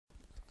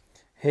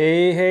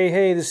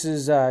Hey, this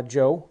is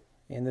Joe,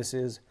 and this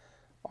is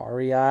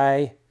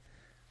REI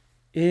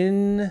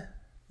in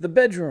the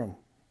bedroom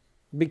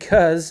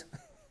because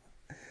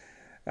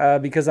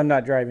I'm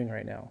not driving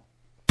right now.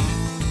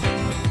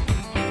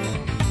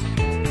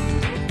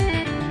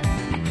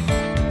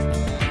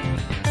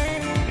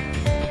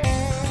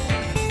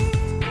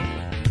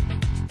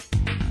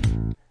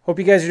 Hope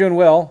you guys are doing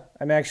well.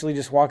 I'm actually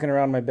just walking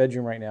around my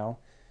bedroom right now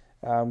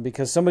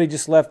because somebody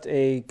just left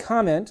a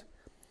comment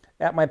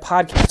at my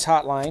podcast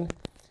hotline,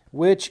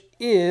 which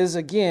is,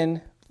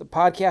 again, the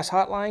podcast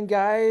hotline,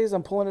 guys.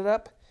 I'm pulling it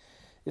up.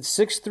 It's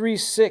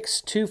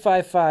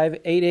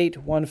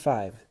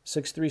 636-255-8815.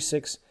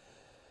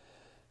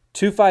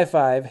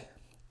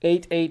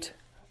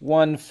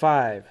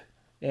 636-255-8815.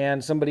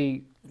 And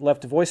somebody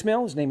left a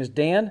voicemail. His name is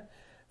Dan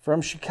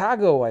from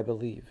Chicago, I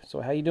believe.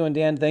 So how you doing,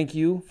 Dan? Thank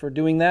you for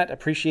doing that.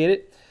 Appreciate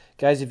it.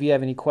 Guys, if you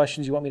have any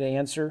questions you want me to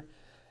answer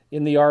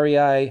in the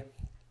REI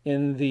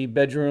in the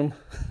bedroom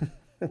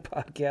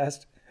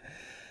podcast,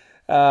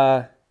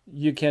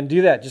 you can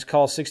do that. Just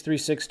call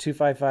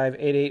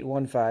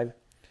 636-255-8815.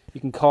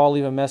 You can call,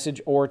 leave a message,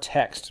 or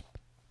text.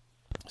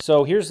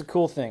 So here's the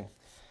cool thing.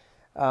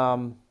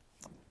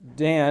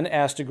 Dan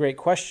asked a great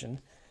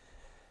question.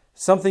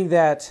 Something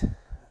that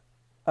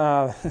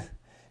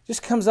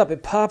just comes up.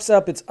 It pops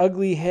up its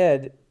ugly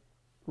head,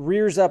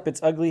 rears up its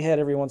ugly head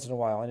every once in a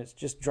while, and it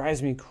just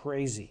drives me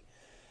crazy.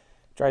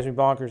 Drives me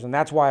bonkers. And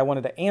that's why I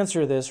wanted to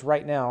answer this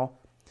right now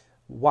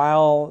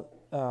while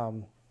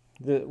I'm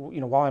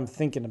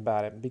thinking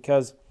about it,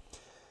 because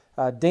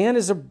Dan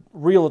is a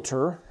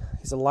realtor.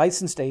 He's a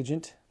licensed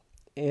agent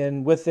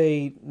and with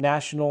a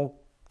national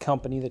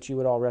company that you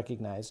would all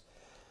recognize.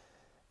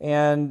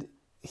 And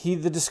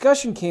the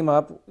discussion came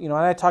up, and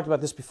I talked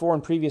about this before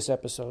in previous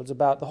episodes,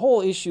 about the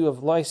whole issue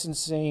of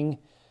licensing.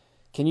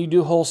 Can you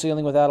do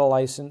wholesaling without a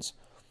license?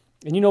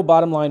 And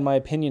bottom line, my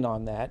opinion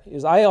on that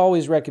is I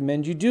always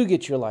recommend you do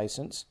get your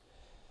license,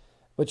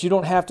 but you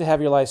don't have to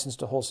have your license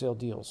to wholesale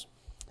deals.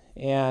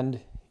 And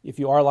if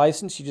you are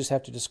licensed, you just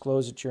have to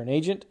disclose that you're an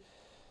agent.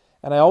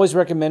 And I always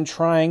recommend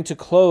trying to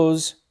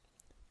close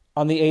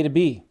on the A to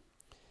B.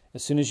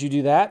 As soon as you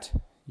do that,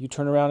 you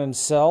turn around and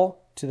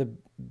sell to the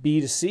B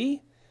to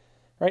C,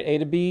 right? A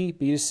to B,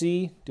 B to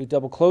C, do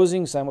double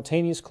closing,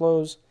 simultaneous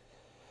close,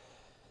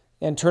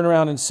 and turn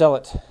around and sell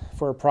it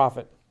for a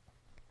profit.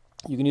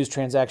 You can use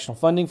transactional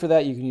funding for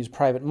that. You can use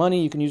private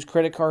money. You can use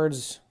credit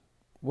cards,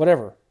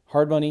 whatever.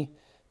 Hard money,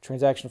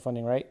 transactional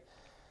funding, right?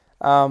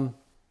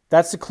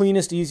 That's the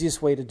cleanest,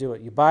 easiest way to do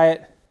it. You buy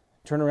it,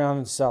 turn around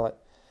and sell it.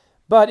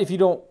 But if you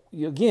don't,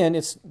 again,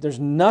 there's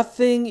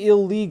nothing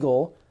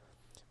illegal,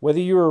 whether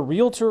you're a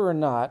realtor or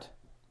not,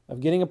 of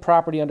getting a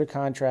property under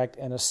contract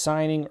and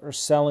assigning or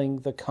selling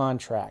the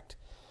contract.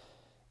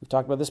 We've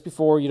talked about this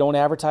before. You don't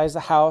advertise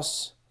the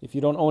house. If you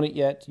don't own it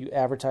yet, you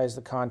advertise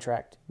the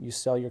contract. You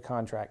sell your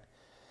contract.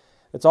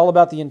 It's all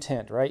about the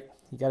intent, right?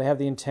 You got to have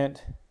the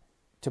intent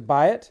to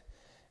buy it.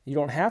 You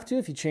don't have to.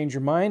 If you change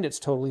your mind, it's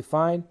totally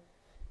fine.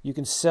 You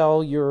can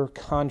sell your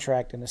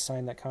contract and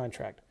assign that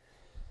contract,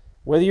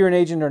 whether you're an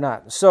agent or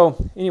not.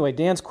 So anyway,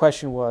 Dan's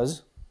question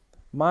was,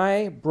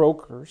 my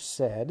broker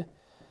said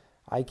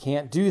I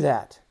can't do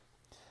that.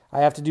 I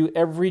have to do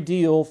every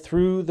deal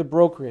through the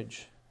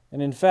brokerage.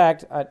 And in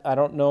fact, I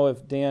don't know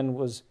if Dan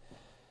was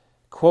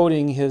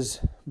quoting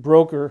his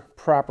broker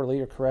properly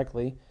or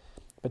correctly,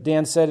 but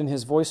Dan said in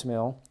his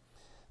voicemail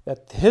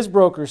that his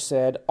broker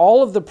said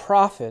all of the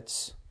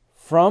profits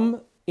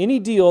from any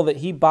deal that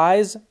he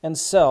buys and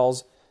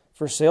sells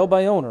for sale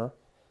by owner,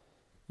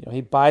 he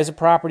buys a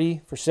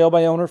property for sale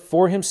by owner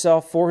for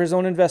himself, for his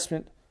own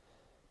investment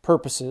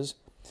purposes,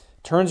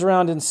 turns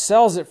around and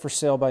sells it for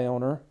sale by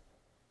owner,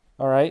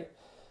 all right?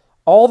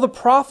 All the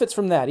profits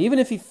from that, even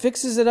if he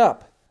fixes it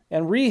up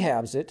and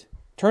rehabs it,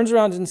 turns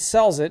around and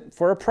sells it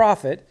for a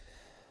profit,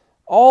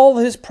 all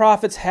his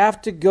profits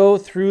have to go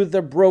through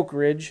the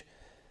brokerage,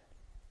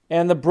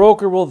 and the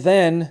broker will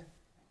then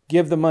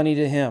give the money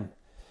to him.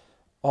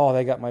 Oh,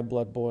 they got my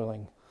blood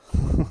boiling.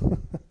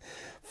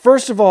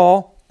 First of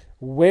all,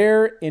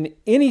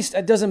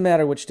 it doesn't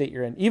matter which state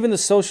you're in, even the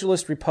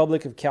Socialist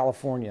Republic of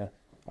California,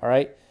 all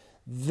right?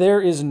 There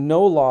is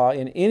no law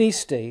in any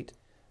state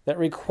that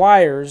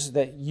requires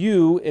that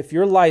you, if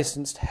you're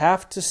licensed,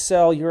 have to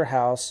sell your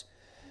house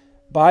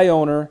by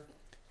owner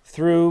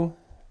through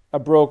a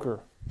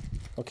broker.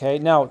 Okay,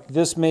 now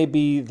this may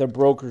be the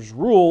broker's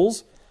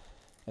rules,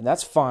 and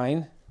that's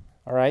fine,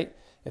 all right?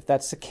 If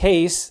that's the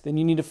case, then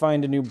you need to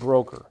find a new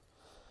broker.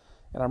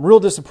 And I'm real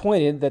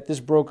disappointed that this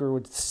broker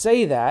would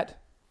say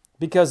that,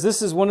 because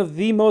this is one of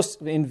the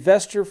most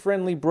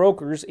investor-friendly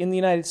brokers in the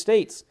United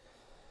States.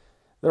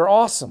 They're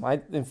awesome.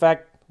 I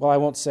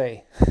won't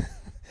say.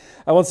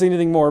 I won't say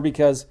anything more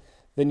because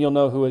then you'll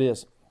know who it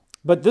is.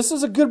 But this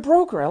is a good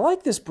broker. I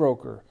like this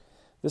broker,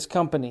 this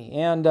company.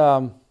 And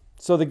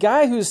so the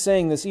guy who's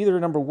saying this, either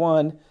number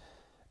one,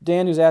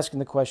 Dan who's asking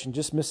the question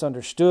just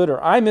misunderstood,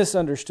 or I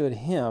misunderstood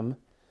him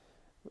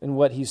in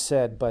what he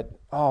said. But,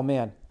 oh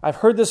man, I've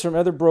heard this from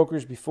other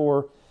brokers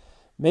before.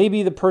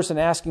 Maybe the person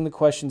asking the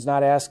question's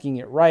not asking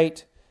it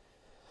right.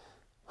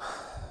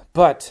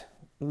 But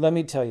let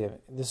me tell you,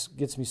 this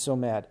gets me so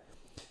mad.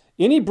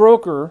 Any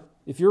broker,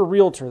 if you're a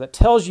realtor, that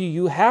tells you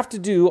you have to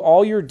do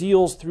all your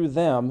deals through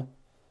them,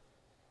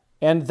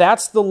 and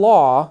that's the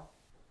law,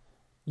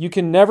 you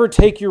can never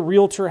take your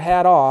realtor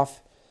hat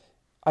off.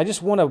 I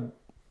just want to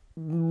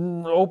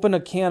open a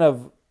can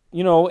of,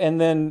 and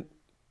then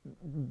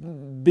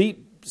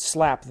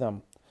slap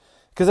them.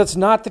 Because that's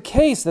not the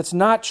case. That's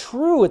not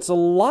true. It's a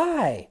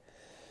lie.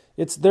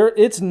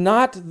 It's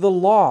not the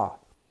law.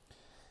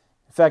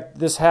 In fact,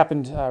 this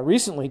happened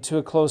recently to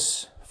a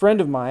close friend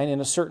of mine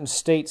in a certain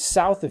state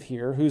south of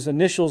here whose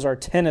initials are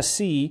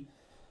Tennessee,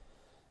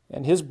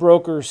 and his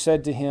broker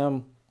said to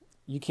him,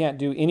 you can't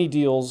do any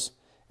deals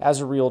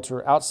as a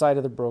realtor outside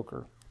of the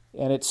broker.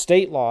 And it's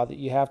state law that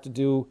you have to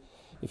do,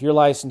 if you're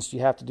licensed, you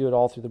have to do it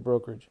all through the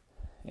brokerage.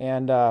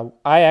 And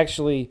I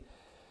actually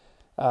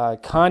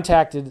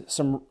contacted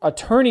some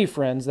attorney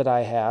friends that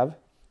I have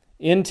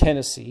in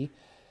Tennessee,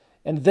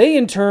 and they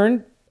in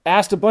turn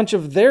asked a bunch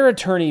of their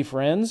attorney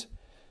friends,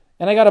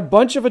 and I got a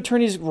bunch of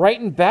attorneys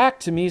writing back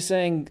to me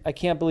saying, I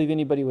can't believe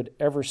anybody would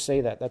ever say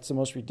that. That's the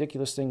most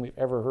ridiculous thing we've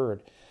ever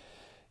heard.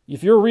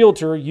 If you're a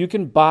realtor, you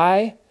can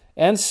buy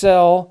and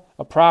sell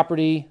a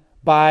property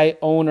by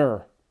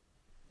owner.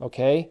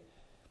 Okay?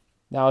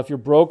 Now, if your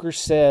broker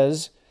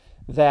says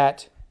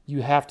that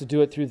you have to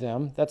do it through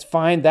them, that's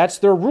fine. That's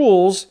their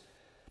rules.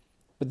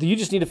 But you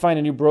just need to find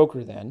a new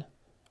broker then.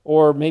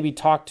 Or maybe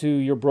talk to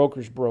your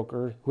broker's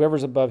broker,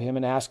 whoever's above him,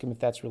 and ask him if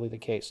that's really the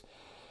case.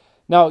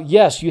 Now,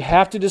 yes, you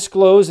have to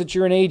disclose that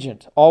you're an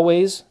agent,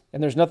 always,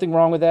 and there's nothing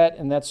wrong with that,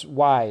 and that's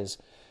wise.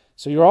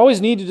 So you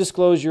always need to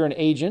disclose you're an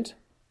agent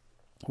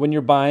when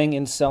you're buying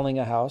and selling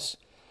a house,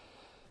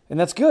 and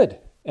that's good.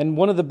 And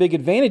one of the big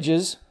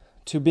advantages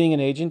to being an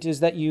agent is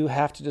that you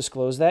have to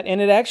disclose that,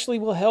 and it actually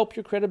will help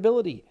your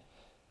credibility.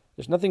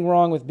 There's nothing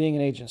wrong with being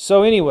an agent.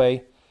 So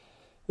anyway,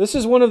 this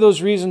is one of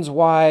those reasons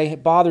why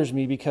it bothers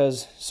me,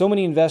 because so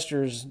many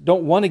investors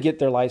don't want to get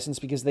their license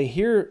because they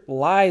hear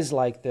lies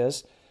like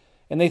this,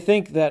 and they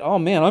think that, oh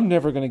man, I'm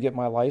never going to get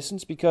my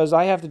license because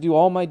I have to do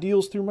all my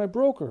deals through my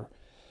broker.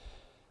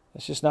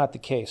 That's just not the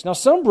case. Now,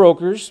 some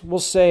brokers will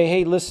say,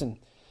 hey, listen,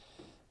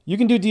 you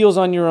can do deals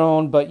on your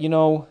own, but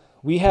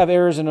we have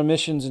errors and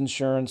omissions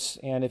insurance,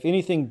 and if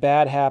anything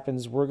bad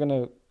happens, we're going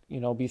to,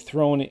 be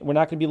thrown, we're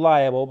not going to be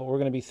liable, but we're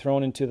going to be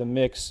thrown into the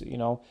mix,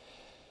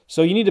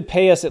 So you need to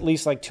pay us at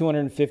least like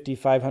 $250,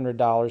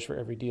 $500 for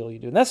every deal you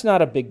do. And that's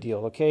not a big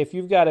deal, okay? If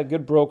you've got a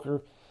good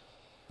broker,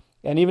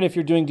 and even if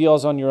you're doing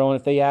deals on your own,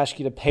 if they ask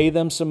you to pay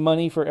them some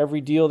money for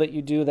every deal that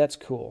you do, that's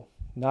cool.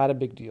 Not a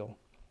big deal.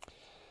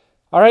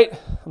 All right,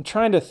 I'm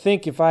trying to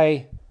think if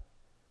I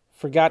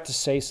forgot to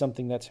say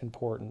something that's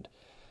important.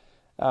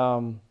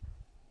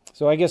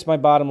 So I guess my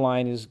bottom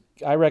line is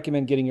I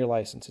recommend getting your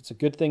license. It's a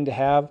good thing to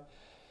have.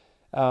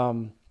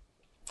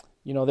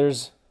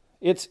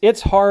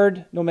 It's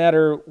hard no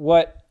matter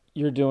what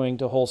you're doing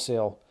to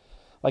wholesale.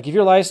 Like if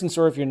you're licensed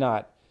or if you're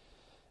not.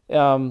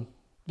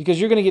 Because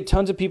you're going to get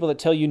tons of people that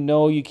tell you,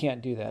 no, you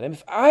can't do that. And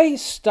if I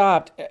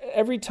stopped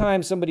every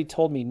time somebody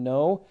told me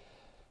no,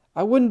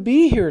 I wouldn't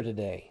be here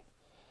today.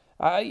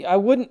 I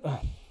wouldn't.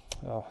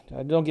 Oh,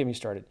 don't get me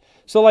started.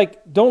 So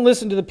don't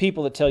listen to the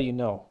people that tell you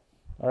no.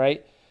 All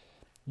right.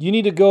 You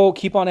need to go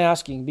keep on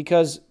asking,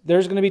 because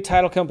there's going to be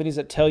title companies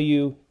that tell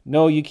you,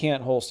 no, you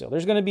can't wholesale.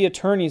 There's going to be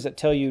attorneys that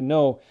tell you,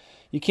 no,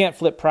 you can't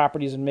flip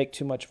properties and make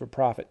too much of a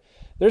profit.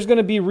 There's going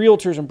to be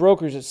realtors and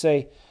brokers that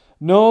say,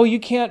 no, you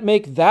can't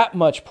make that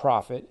much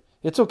profit.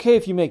 It's okay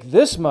if you make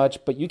this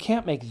much, but you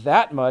can't make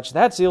that much.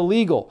 That's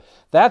illegal.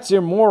 That's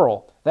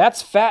immoral.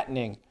 That's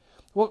fattening.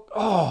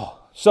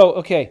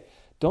 Okay,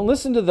 don't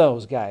listen to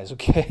those guys,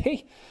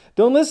 okay?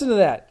 Don't listen to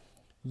that.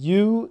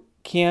 You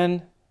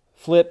can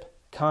flip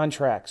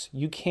contracts.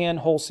 You can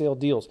wholesale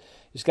deals.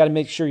 You just got to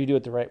make sure you do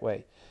it the right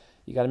way.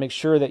 You got to make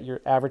sure that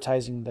you're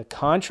advertising the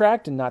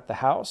contract and not the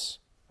house,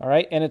 all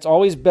right? And it's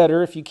always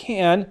better, if you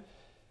can,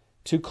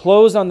 to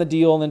close on the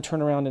deal and then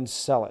turn around and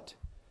sell it.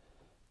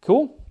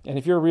 Cool? And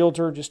if you're a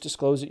realtor, just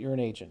disclose that you're an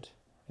agent.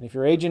 And if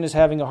your agent is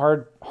having a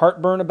hard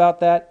heartburn about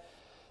that,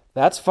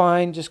 that's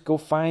fine. Just go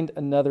find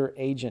another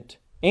agent.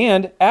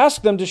 And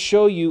ask them to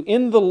show you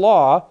in the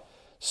law,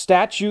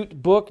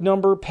 statute, book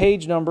number,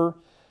 page number,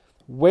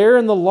 where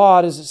in the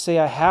law does it say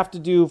I have to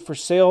do for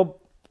sale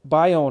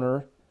by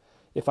owner,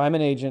 if I'm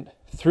an agent,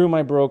 through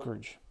my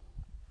brokerage?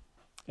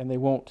 And they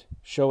won't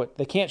show it.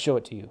 They can't show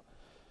it to you.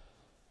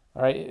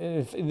 All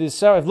right.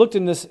 I've looked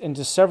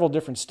into several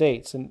different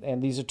states,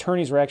 and these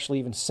attorneys were actually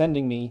even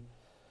sending me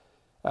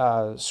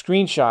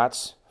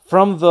screenshots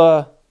from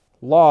the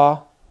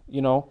law,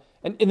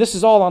 and this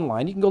is all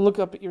online. You can go look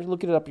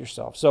it up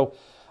yourself. So,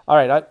 all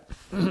right,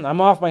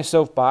 I'm off my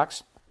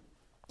soapbox,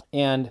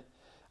 and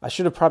I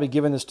should have probably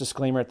given this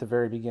disclaimer at the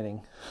very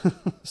beginning.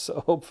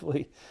 So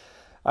hopefully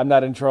I'm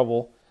not in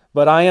trouble.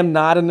 But I am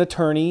not an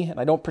attorney, and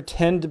I don't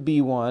pretend to be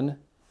one.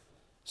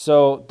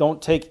 So don't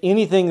take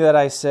anything that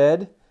I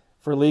said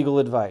for legal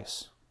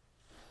advice.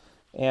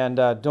 And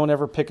don't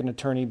ever pick an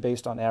attorney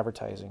based on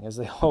advertising, as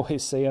they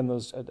always say on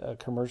those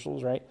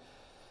commercials, right?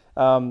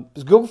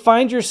 Go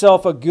find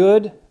yourself a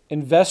good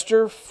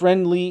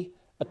investor-friendly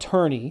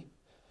attorney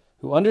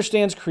who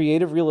understands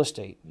creative real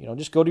estate.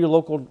 Just go to your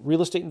local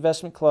real estate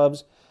investment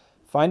clubs,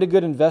 find a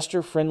good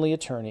investor-friendly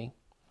attorney,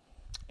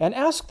 and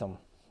ask them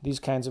these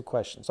kinds of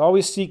questions.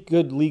 Always seek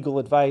good legal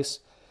advice.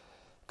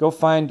 Go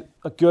find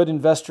a good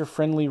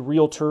investor-friendly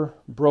realtor,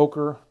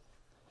 broker,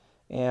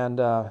 and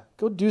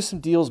go do some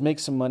deals, make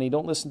some money.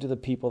 Don't listen to the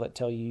people that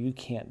tell you you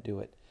can't do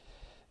it,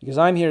 because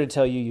I'm here to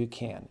tell you you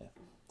can,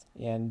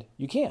 and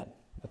you can.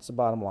 That's the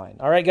bottom line.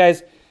 All right,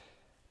 guys,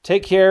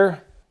 take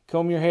care.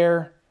 Comb your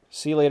hair.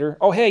 See you later.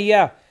 Oh, hey,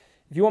 yeah.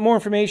 If you want more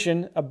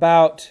information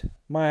about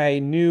my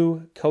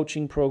new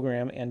coaching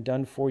program and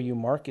done-for-you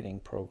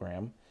marketing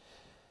program,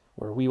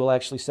 where we will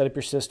actually set up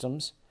your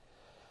systems,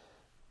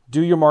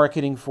 do your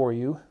marketing for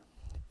you,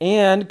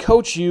 and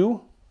coach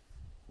you,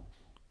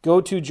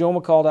 go to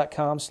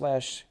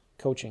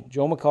joemccall.com/coaching.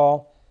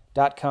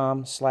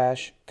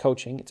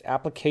 joemccall.com/coaching. It's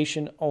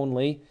application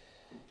only.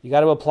 You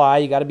got to apply.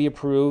 You got to be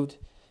approved.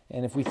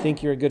 And if we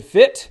think you're a good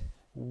fit,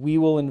 we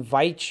will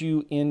invite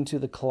you into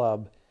the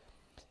club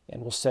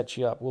and we'll set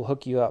you up. We'll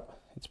hook you up.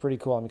 It's pretty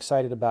cool. I'm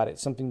excited about it.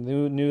 It's something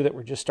new that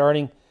we're just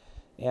starting.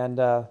 And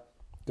go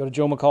to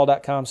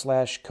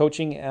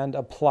joemccall.com/coaching and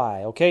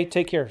apply. Okay?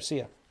 Take care. See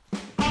ya.